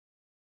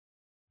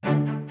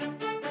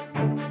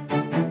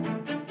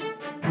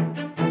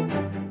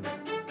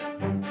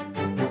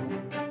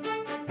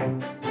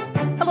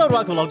Hello and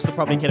welcome along to the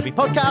Property Academy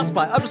podcast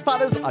by Opus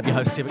Partners. I'm your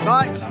host, Steve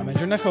McKnight. I'm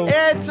Andrew Nicol.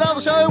 And today on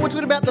the show, we're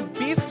talking about the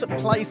best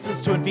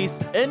places to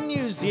invest in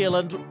New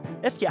Zealand.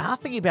 If you are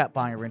thinking about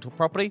buying a rental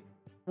property,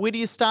 where do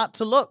you start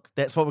to look?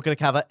 That's what we're going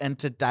to cover in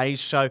today's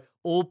show,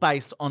 all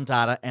based on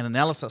data and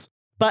analysis.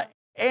 But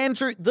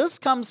Andrew, this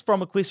comes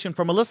from a question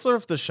from a listener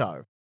of the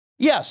show.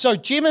 Yeah, so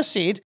Gemma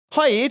said,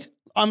 "Hi Ed,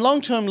 I'm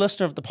long-term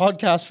listener of the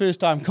podcast,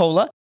 first-time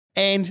caller."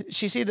 And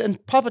she said, in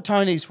Papa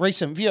Tony's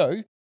recent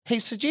view,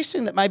 he's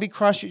suggesting that maybe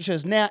Christchurch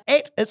is now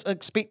at its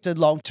expected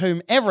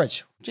long-term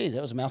average. Geez,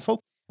 that was a mouthful.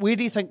 Where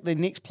do you think the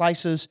next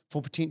places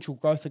for potential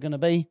growth are going to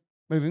be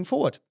moving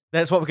forward?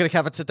 That's what we're going to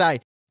cover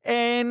today.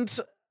 And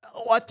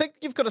I think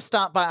you've got to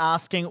start by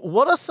asking,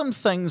 what are some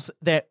things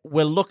that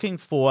we're looking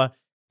for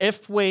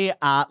if we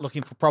are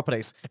looking for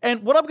properties?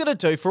 And what I'm going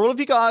to do for all of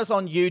you guys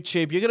on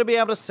YouTube, you're going to be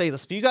able to see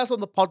this. For you guys on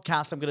the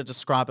podcast, I'm going to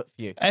describe it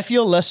for you. If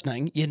you're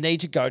listening, you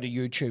need to go to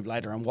YouTube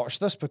later and watch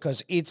this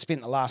because Ed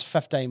spent the last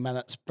 15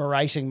 minutes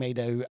berating me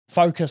to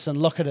focus and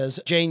look at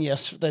his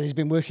genius that he's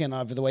been working on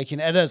over the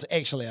weekend. It is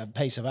actually a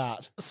piece of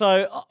art.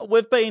 So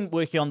we've been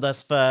working on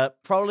this for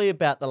probably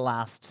about the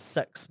last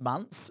 6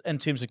 months in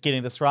terms of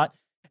getting this right.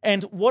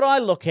 And what I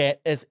look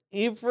at is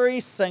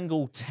every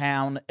single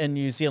town in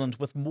New Zealand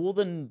with more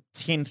than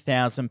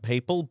 10,000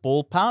 people,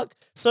 ballpark.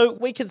 So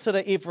we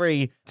consider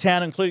every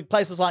town, including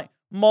places like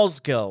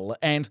Mosgiel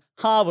and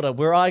Hawera,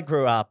 where I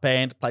grew up,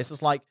 and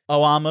places like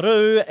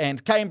Oamaru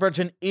and Cambridge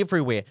and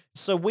everywhere.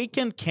 So we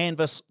can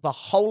canvass the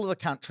whole of the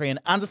country and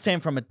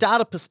understand from a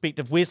data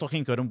perspective where's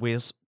looking good and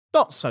where's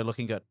not so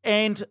looking good.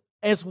 And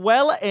as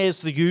well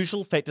as the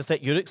usual factors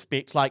that you'd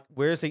expect, like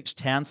where is each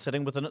town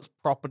sitting within its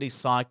property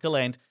cycle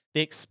and the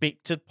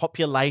expected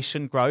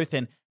population growth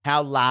and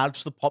how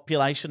large the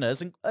population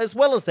is. And as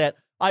well as that,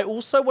 I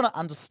also want to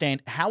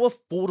understand how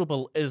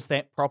affordable is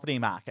that property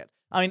market.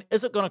 I mean,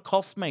 is it going to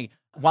cost me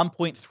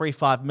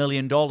 $1.35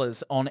 million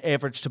on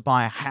average to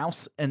buy a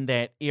house in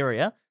that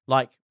area,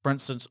 like, for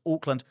instance,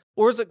 Auckland,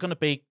 or is it going to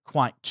be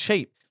quite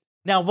cheap?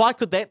 Now, why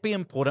could that be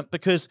important?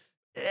 Because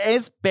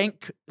as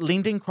bank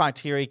lending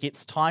criteria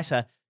gets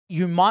tighter,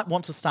 you might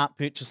want to start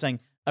purchasing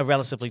a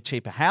relatively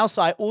cheaper house.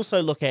 I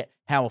also look at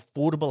how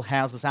affordable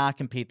houses are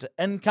compared to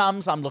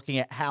incomes. I'm looking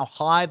at how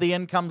high the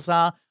incomes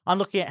are. I'm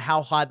looking at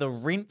how high the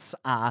rents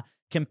are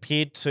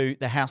compared to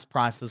the house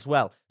price as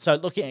well. So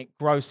looking at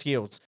gross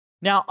yields.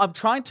 Now, I'm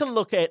trying to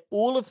look at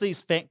all of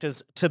these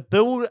factors to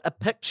build a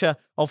picture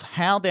of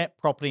how that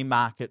property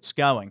market's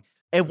going.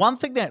 And one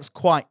thing that's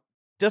quite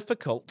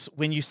difficult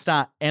when you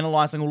start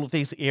analyzing all of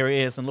these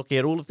areas and looking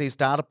at all of these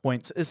data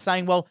points is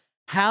saying, well,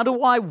 how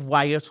do I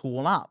weigh it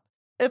all up?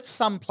 If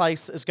some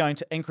place is going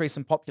to increase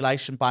in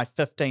population by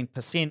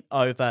 15%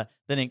 over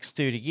the next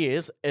 30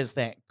 years, is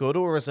that good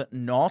or is it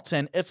not?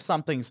 And if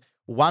something's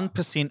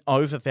 1%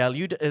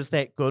 overvalued, is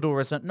that good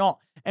or is it not?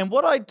 And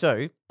what I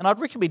do, and I'd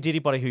recommend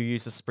anybody who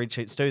uses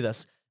spreadsheets do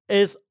this,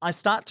 is I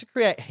start to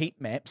create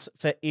heat maps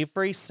for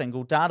every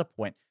single data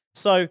point.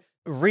 So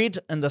red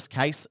in this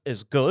case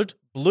is good,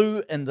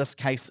 blue in this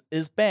case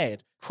is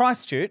bad.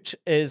 Christchurch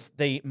is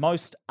the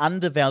most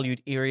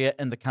undervalued area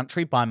in the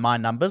country by my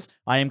numbers.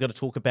 I am going to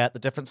talk about the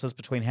differences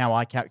between how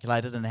I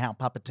calculated and how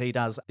Papa T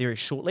does very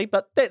shortly,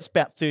 but that's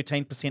about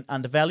 13%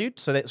 undervalued,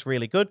 so that's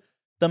really good.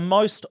 The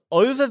most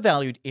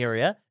overvalued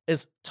area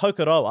is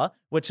Tokoroa,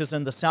 which is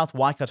in the South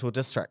Waikato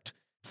district.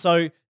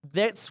 So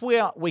that's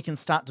where we can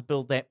start to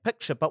build that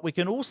picture, but we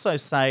can also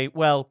say,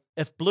 well,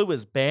 if blue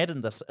is bad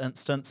in this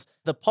instance,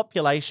 the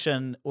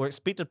population or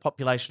expected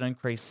population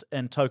increase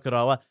in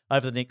Tokoroa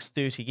over the next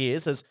 30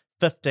 years is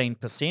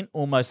 15%,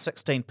 almost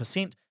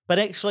 16%, but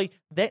actually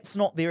that's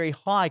not very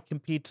high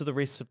compared to the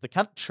rest of the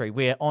country,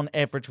 where on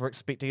average we're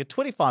expecting a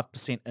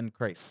 25%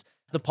 increase.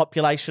 The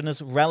population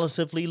is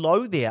relatively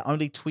low there,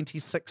 only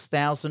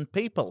 26,000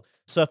 people.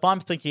 So if I'm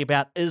thinking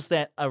about, is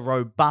that a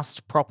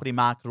robust property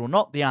market or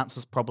not, the answer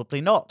is probably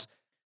not.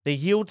 The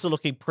yields are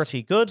looking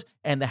pretty good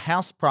and the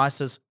house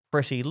prices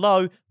pretty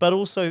low, but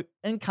also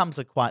incomes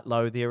are quite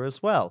low there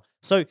as well.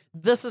 So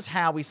this is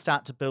how we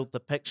start to build the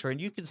picture. And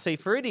you can see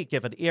for any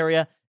given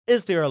area,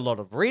 is there a lot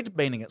of red,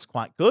 meaning it's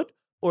quite good,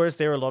 or is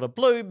there a lot of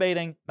blue,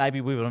 meaning maybe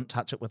we wouldn't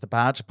touch it with a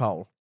barge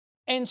pole?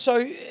 And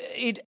so,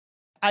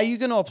 are you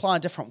going to apply a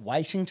different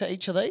weighting to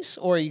each of these,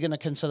 or are you going to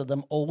consider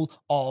them all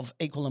of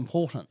equal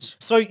importance?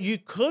 So you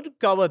could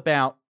go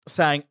about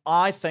saying,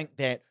 I think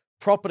that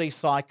property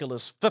cycle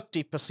is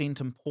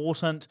 50%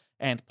 important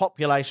and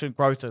population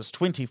growth is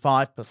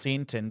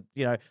 25% and,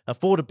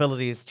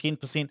 affordability is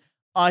 10%.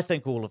 I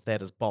think all of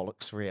that is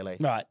bollocks, really.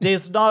 Right.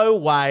 There's no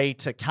way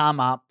to come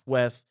up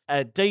with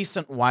a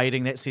decent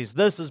weighting that says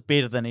this is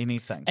better than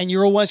anything. And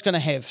you're always going to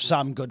have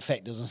some good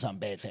factors and some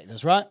bad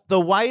factors, right? The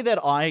way that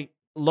I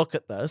look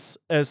at this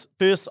is,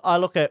 first I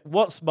look at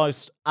what's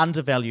most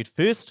undervalued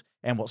first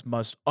and what's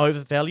most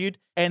overvalued,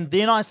 and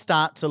then I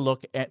start to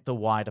look at the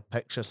wider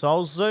picture. So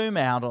I'll zoom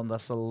out on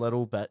this a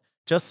little bit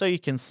just so you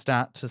can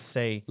start to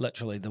see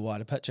Literally the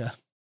wider picture.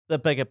 the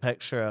bigger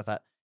picture of it.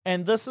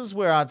 And this is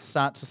where I'd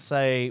start to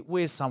say,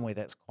 where's somewhere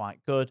that's quite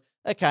good?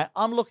 Okay,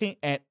 I'm looking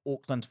at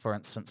Auckland, for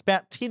instance,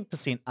 about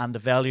 10%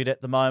 undervalued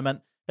at the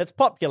moment. its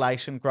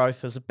population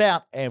growth is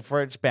about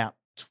average, about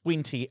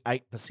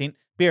 28%.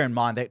 Bear in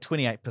mind that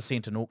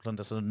 28% in Auckland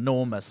is an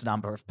enormous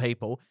number of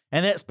people,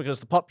 and that's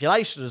because the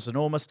population is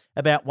enormous,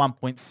 about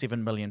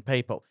 1.7 million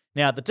people.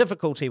 Now, the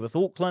difficulty with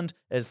Auckland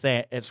is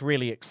that it's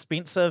really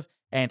expensive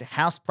and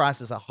house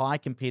prices are high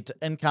compared to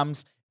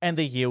incomes and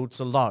the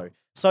yields are low.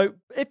 So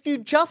if you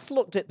just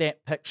looked at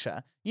that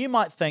picture, you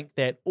might think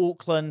that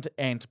Auckland,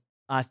 and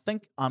I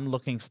think I'm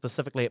looking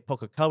specifically at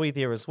Pukekohe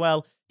there as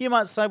well, you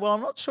might say, well,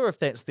 I'm not sure if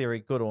that's very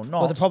good or not.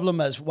 Well, the problem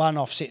is one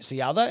offsets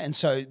the other, and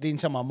so then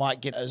someone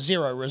might get a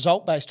zero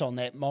result based on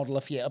that model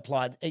if you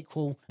applied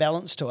equal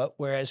balance to it,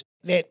 whereas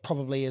that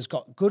probably has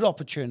got good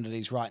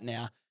opportunities right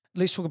now.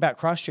 Let's talk about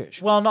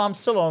Christchurch. Well, no, I'm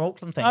still on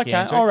Auckland, thank you,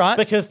 Okay, Andrew. all right.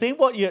 Because then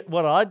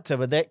what I'd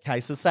do in that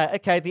case is say,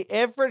 okay, the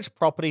average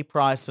property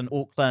price in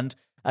Auckland,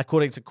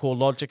 according to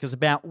CoreLogic, is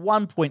about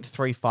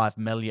 1.35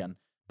 million.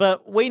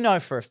 But we know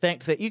for a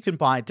fact that you can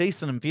buy a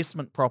decent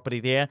investment property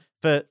there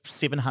for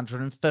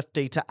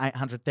 $750,000 to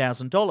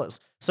 $800,000.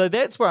 So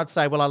that's where I'd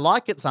say, well, I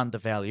like it's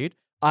undervalued.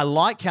 I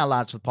like how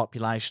large the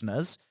population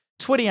is.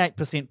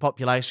 28%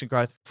 population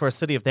growth for a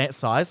city of that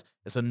size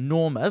is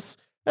enormous.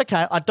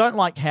 Okay, I don't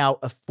like how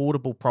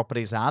affordable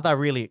properties are. They're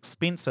really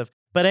expensive.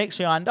 But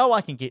actually, I know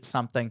I can get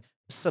something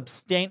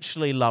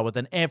substantially lower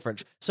than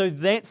average. So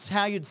that's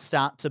how you'd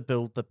start to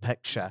build the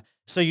picture.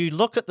 So you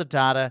look at the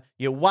data,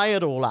 you weigh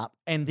it all up,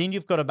 and then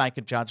you've got to make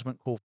a judgment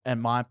call, in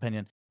my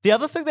opinion. The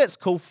other thing that's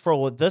cool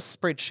for this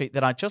spreadsheet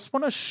that I just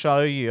want to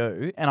show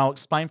you, and I'll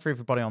explain for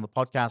everybody on the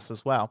podcast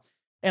as well,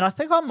 and I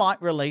think I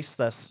might release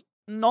this,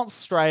 not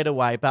straight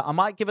away, but I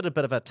might give it a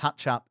bit of a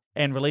touch-up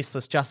and release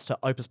this just to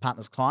Opus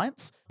Partners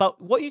clients. But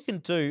what you can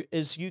do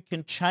is you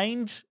can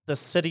change the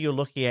city you're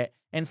looking at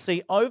and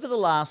see over the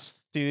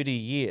last 30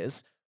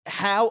 years,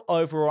 how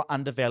over or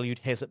undervalued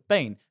has it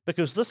been?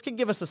 Because this can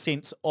give us a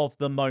sense of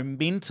the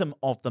momentum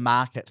of the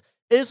market.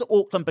 Is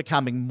Auckland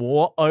becoming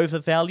more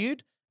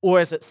overvalued, or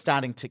is it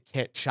starting to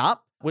catch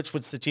up, which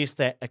would suggest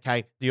that,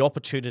 okay, the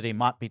opportunity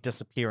might be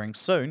disappearing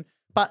soon.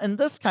 But in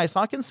this case,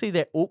 I can see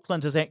that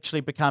Auckland is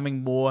actually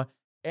becoming more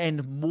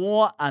and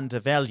more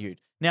undervalued.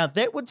 Now,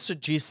 that would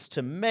suggest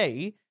to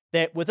me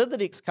that within the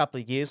next couple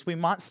of years, we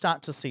might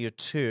start to see a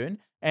turn,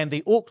 and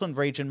the Auckland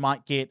region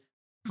might get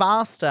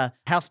faster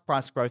house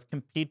price growth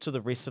compared to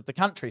the rest of the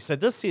country. So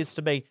this says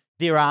to me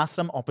there are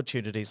some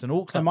opportunities in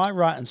Auckland. Am I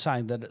right in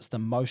saying that it's the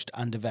most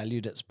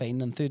undervalued it's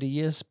been in 30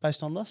 years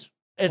based on this?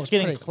 It's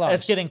getting close.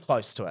 It's getting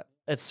close to it.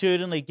 It's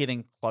certainly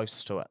getting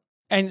close to it.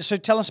 And so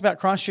tell us about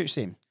Christchurch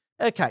then.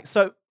 Okay,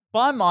 so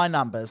by my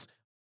numbers,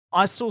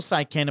 I still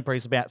say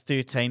Canterbury's about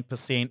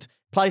 13%.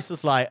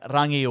 Places like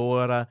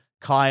Rangiora,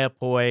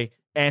 Kaiapoi,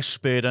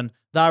 Ashburton,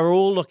 they're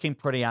all looking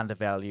pretty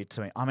undervalued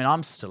to me. I mean,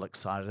 I'm still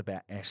excited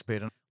about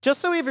Ashburton.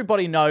 Just so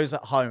everybody knows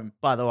at home,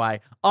 by the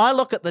way, I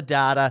look at the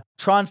data,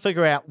 try and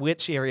figure out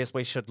which areas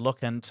we should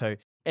look into.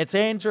 It's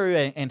Andrew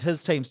and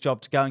his team's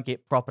job to go and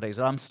get properties.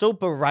 I'm still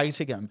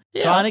berating him,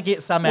 trying to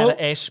get some out of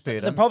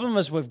Ashburton. The problem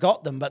is we've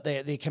got them, but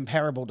they're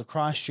comparable to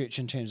Christchurch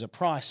in terms of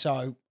price.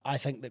 So I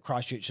think that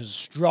Christchurch is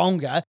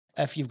stronger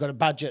if you've got a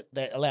budget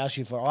that allows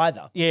you for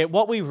either. Yeah,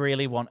 what we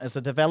really want is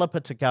a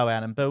developer to go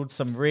out and build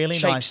some really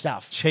cheap nice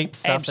stuff. Cheap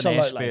stuff Absolutely.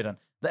 in Ashburton.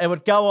 It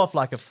would go off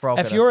like a frog.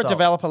 If you're a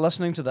developer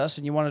listening to this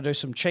and you want to do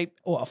some cheap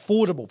or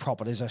affordable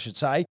properties, I should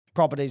say,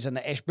 properties in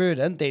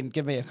Ashburton, then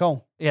give me a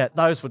call. Yeah,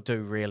 those would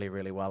do really,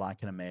 really well, I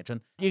can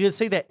imagine. You can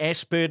see that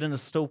Ashburton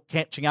is still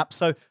catching up.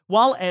 So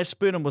while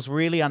Ashburton was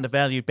really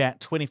undervalued, about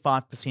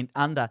 25%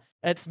 under,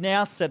 it's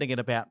now sitting at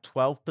about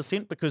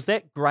 12% because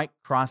that great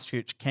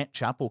Christchurch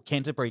catch-up or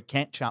Canterbury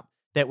catch-up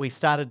that we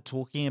started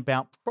talking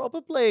about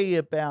probably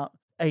about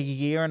a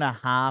year and a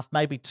half,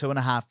 maybe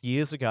 2.5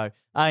 years ago.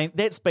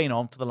 That's been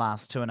on for the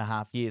last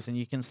 2.5 years, and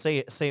you can see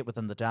it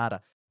within the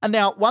data. And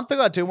now, one thing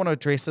I do want to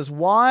address is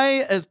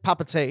why is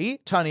Papati,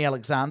 Tony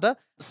Alexander,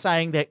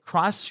 saying that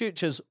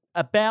Christchurch is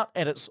about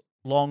at its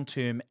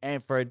long-term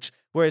average,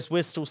 whereas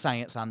we're still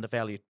saying it's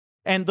undervalued?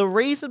 And the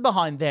reason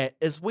behind that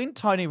is when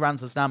Tony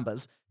runs his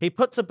numbers, he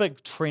puts a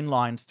big trend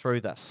line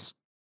through this.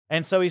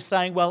 And so he's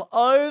saying, well,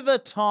 over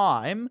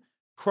time,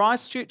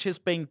 Christchurch has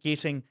been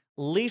getting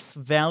less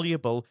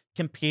valuable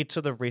compared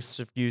to the rest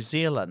of New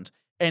Zealand.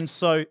 And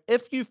so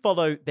if you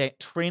follow that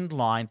trend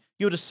line,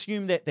 you would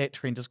assume that that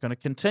trend is going to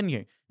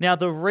continue. Now,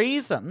 the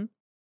reason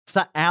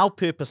for our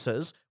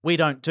purposes we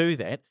don't do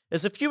that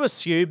is if you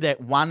assume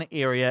that one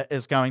area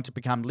is going to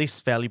become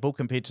less valuable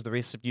compared to the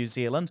rest of New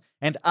Zealand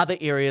and other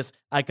areas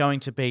are going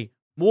to be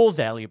more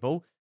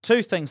valuable,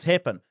 two things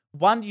happen.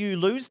 One, you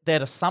lose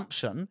that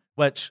assumption,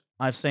 which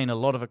I've seen a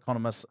lot of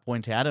economists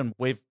point out, and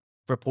we've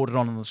reported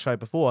on the show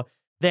before,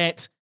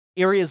 that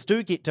areas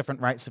do get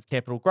different rates of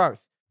capital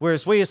growth,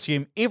 whereas we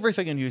assume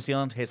everything in New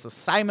Zealand has the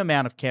same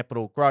amount of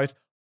capital growth,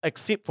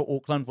 except for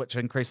Auckland, which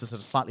increases at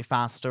a slightly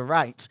faster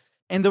rate.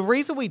 And the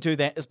reason we do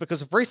that is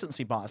because of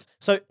recency bias.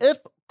 So if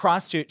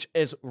Christchurch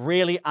is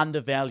really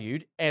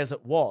undervalued, as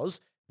it was,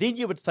 then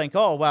you would think,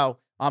 oh, well,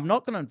 I'm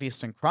not going to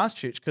invest in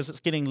Christchurch because it's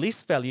getting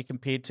less value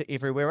compared to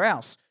everywhere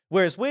else.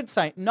 Whereas we'd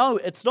say, no,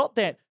 it's not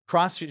that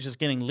Christchurch is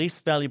getting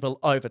less valuable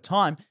over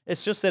time.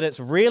 It's just that it's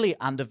really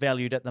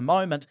undervalued at the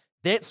moment.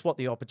 That's what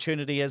the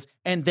opportunity is,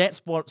 and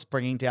that's what's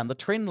bringing down the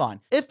trend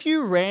line. If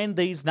you ran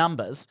these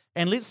numbers,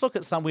 and let's look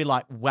at somewhere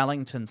like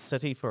Wellington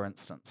City, for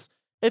instance.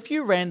 If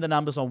you ran the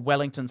numbers on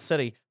Wellington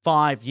City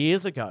 5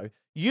 years ago,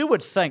 you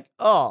would think,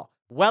 oh,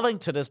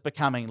 Wellington is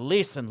becoming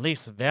less and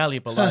less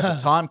valuable over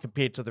time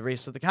compared to the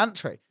rest of the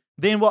country.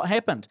 Then what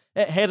happened?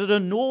 It had an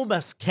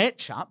enormous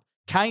catch-up,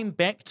 came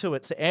back to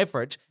its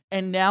average,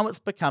 and now it's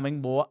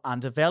becoming more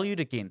undervalued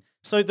again.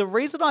 So the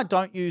reason I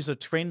don't use a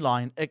trend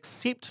line,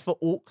 except for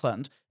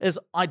Auckland, is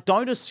I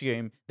don't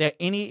assume that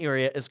any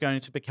area is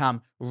going to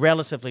become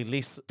relatively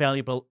less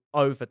valuable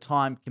over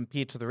time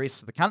compared to the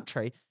rest of the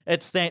country.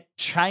 It's that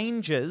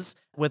changes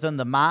within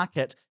the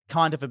market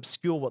kind of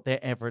obscure what their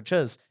average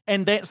is.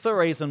 And that's the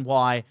reason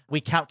why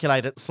we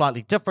calculate it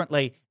slightly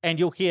differently. And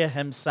you'll hear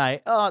him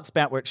say, oh, it's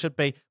about where it should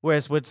be,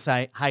 whereas we'd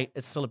say, hey,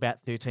 it's still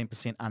about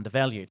 13%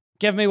 undervalued.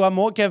 Give me one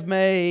more. Give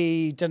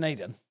me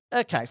Dunedin.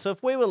 Okay, so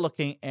if we were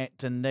looking at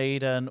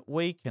Dunedin,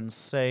 we can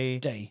see...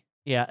 D.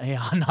 Yeah,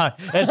 I know.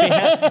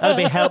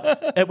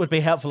 It would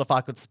be helpful if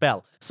I could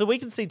spell. So we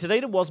can see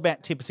Dunedin was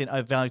about 10%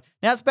 overvalued.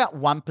 Now it's about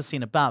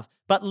 1% above.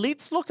 But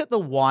let's look at the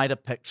wider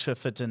picture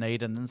for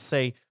Dunedin and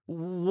see,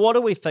 what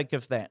do we think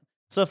of that?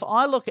 So if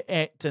I look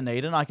at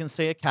Dunedin, I can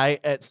see, okay,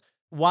 it's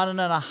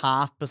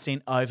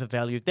 1.5%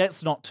 overvalued.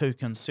 That's not too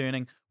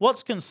concerning.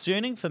 What's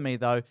concerning for me,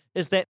 though,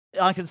 is that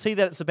I can see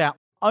that it's about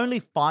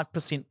only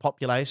 5%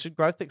 population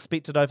growth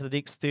expected over the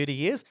next 30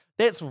 years.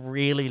 That's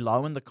really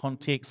low in the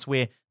context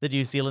where the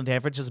New Zealand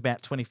average is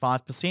about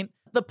 25%.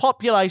 The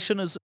population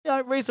is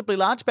reasonably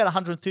large, about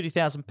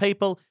 130,000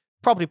 people.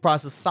 Property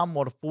prices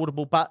somewhat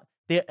affordable, but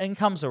their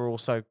incomes are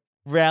also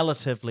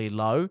relatively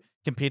low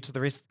compared to the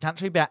rest of the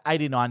country. About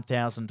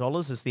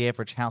 $89,000 is the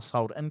average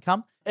household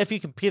income. If you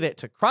compare that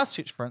to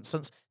Christchurch, for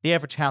instance, the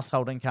average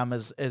household income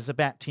is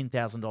about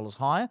 $10,000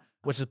 higher,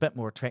 which is a bit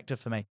more attractive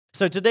for me.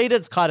 So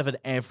Dunedin's kind of an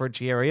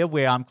average area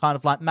where I'm kind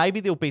of like, maybe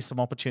there'll be some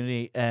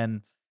opportunity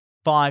in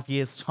 5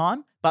 years'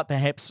 time, but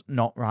perhaps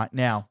not right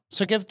now.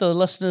 So give the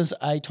listeners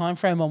a time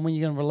frame on when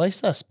you're going to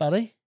release this,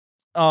 buddy.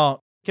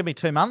 Oh, give me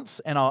 2 months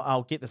and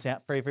I'll get this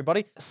out for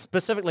everybody.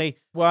 Specifically,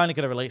 we're only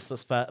going to release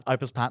this for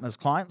Opus Partners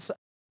clients.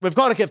 We've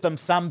got to give them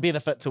some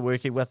benefit to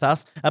working with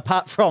us,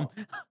 apart from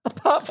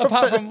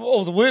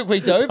all the work we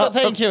do. But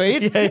thank you,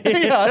 Ed.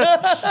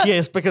 Yeah.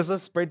 Yes, because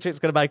this spreadsheet's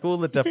going to make all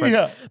the difference.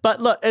 Yeah. But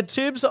look, in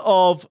terms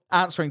of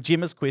answering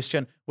Gemma's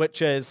question,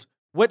 which is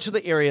which of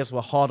the areas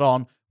we're hot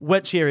on,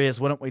 which areas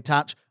wouldn't we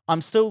touch,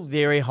 I'm still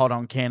very hot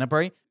on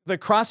Canterbury. The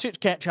Christchurch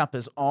catch-up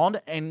is on,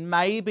 and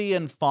maybe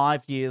in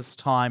 5 years'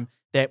 time,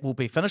 that will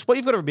be finished. What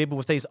you've got to remember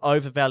with these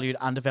overvalued,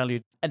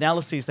 undervalued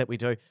analyses that we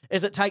do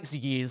is it takes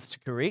years to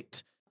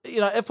correct.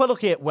 If we're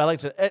looking at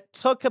Wellington, it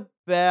took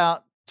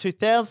about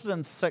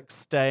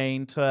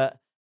 2016 to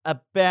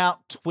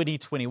about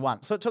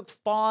 2021. So it took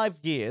 5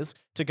 years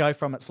to go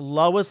from its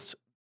lowest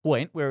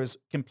point, where it was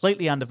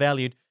completely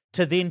undervalued,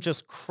 to then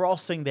just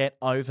crossing that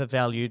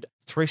overvalued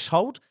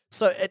threshold.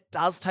 So it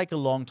does take a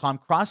long time.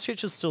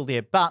 Christchurch is still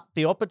there, but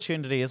the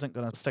opportunity isn't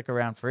going to stick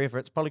around forever.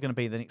 It's probably going to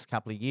be the next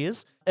couple of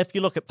years. If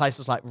you look at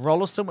places like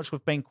Rolleston, which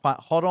we've been quite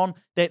hot on,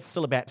 that's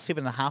still about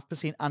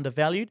 7.5%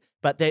 undervalued,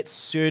 but that's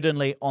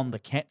certainly on the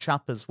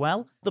catch-up as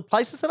well. The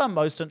places that I'm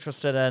most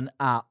interested in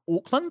are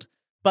Auckland,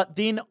 but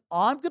then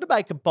I'm going to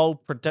make a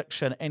bold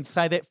prediction and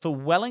say that for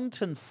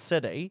Wellington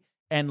City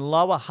and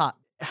Lower Hutt,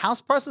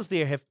 house prices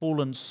there have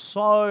fallen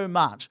so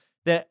much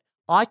that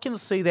I can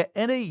see that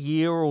in a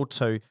year or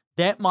two,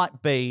 that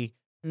might be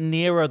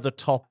nearer the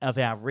top of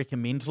our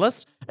recommend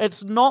list.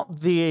 It's not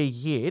there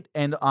yet,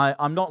 and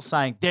I'm not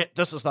saying that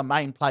this is the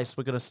main place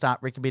we're going to start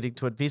recommending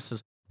to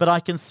investors, but I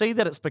can see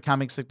that it's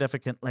becoming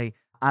significantly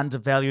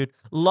undervalued.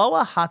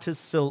 Lower Hutt is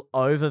still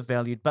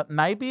overvalued, but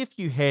maybe if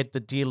you had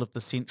the deal of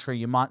the century,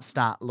 you might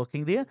start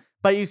looking there.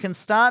 But you can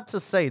start to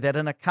see that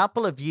in a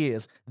couple of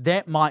years,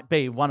 that might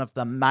be one of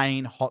the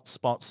main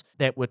hotspots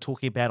that we're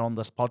talking about on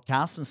this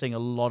podcast and seeing a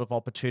lot of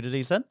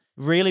opportunities in.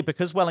 Really,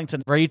 because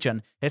Wellington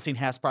region has seen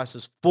house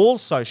prices fall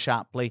so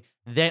sharply,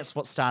 that's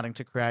what's starting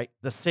to create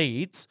the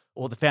seeds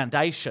or the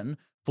foundation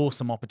for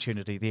some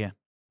opportunity there.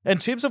 In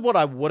terms of what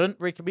I wouldn't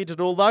recommend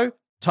at all, though,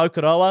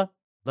 Tokoroa,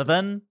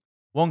 Levin,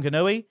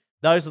 Wanganui,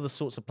 those are the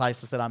sorts of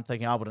places that I'm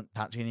thinking I wouldn't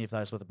touch any of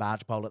those with a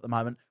barge pole at the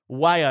moment.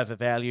 Way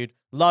overvalued,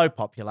 low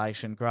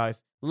population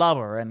growth,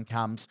 lower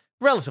incomes,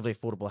 relatively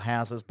affordable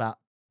houses, but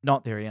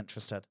not very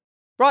interested.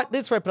 Right,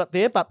 let's wrap it up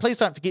there, but please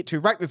don't forget to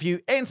rate,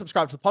 review, and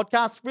subscribe to the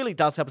podcast. It really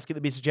does help us get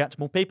the message out to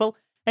more people.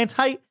 And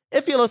hey,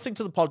 if you're listening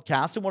to the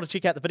podcast and want to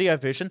check out the video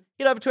version,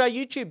 head over to our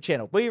YouTube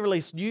channel. We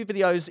release new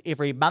videos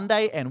every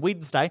Monday and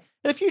Wednesday.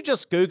 And if you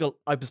just Google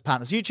Opus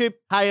Partners YouTube,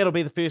 hey, it'll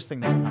be the first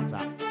thing that comes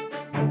up.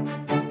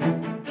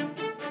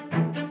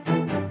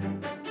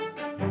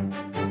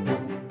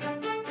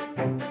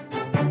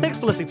 Thanks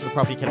for listening to the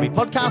Property Academy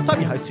podcast. I'm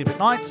your host, Ed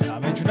McKnight. And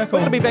I'm Andrew Nicol. We're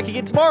going to be back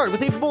again tomorrow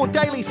with even more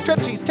daily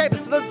strategies,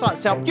 tactics, and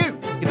insights to help you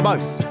get the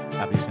most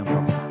out of your New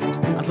Zealand property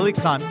market. Until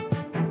next time.